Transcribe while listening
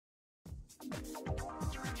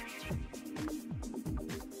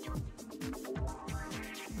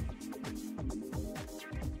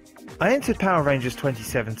I entered Power Rangers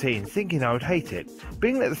 2017 thinking I would hate it.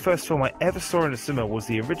 Being that the first film I ever saw in a cinema was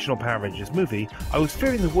the original Power Rangers movie, I was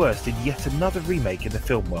fearing the worst in yet another remake in the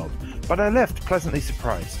film world, but I left pleasantly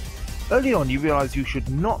surprised. Early on you realise you should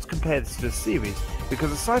not compare this to the series,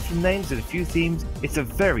 because aside from names and a few themes, it's a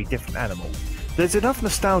very different animal. There's enough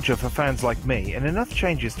nostalgia for fans like me, and enough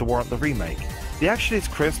changes to warrant the remake. The action is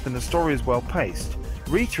crisp and the story is well paced.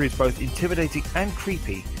 Rita is both intimidating and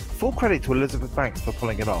creepy. Full credit to Elizabeth Banks for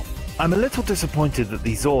pulling it off. I'm a little disappointed that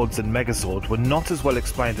the Zords and Megazord were not as well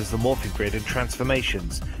explained as the morphing grid and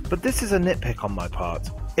transformations, but this is a nitpick on my part.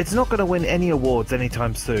 It's not going to win any awards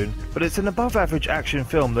anytime soon, but it's an above average action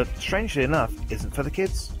film that, strangely enough, isn't for the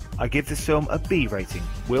kids. I give this film a B rating.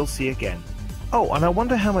 We'll see again. Oh, and I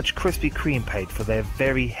wonder how much Krispy Kreme paid for their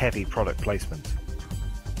very heavy product placement.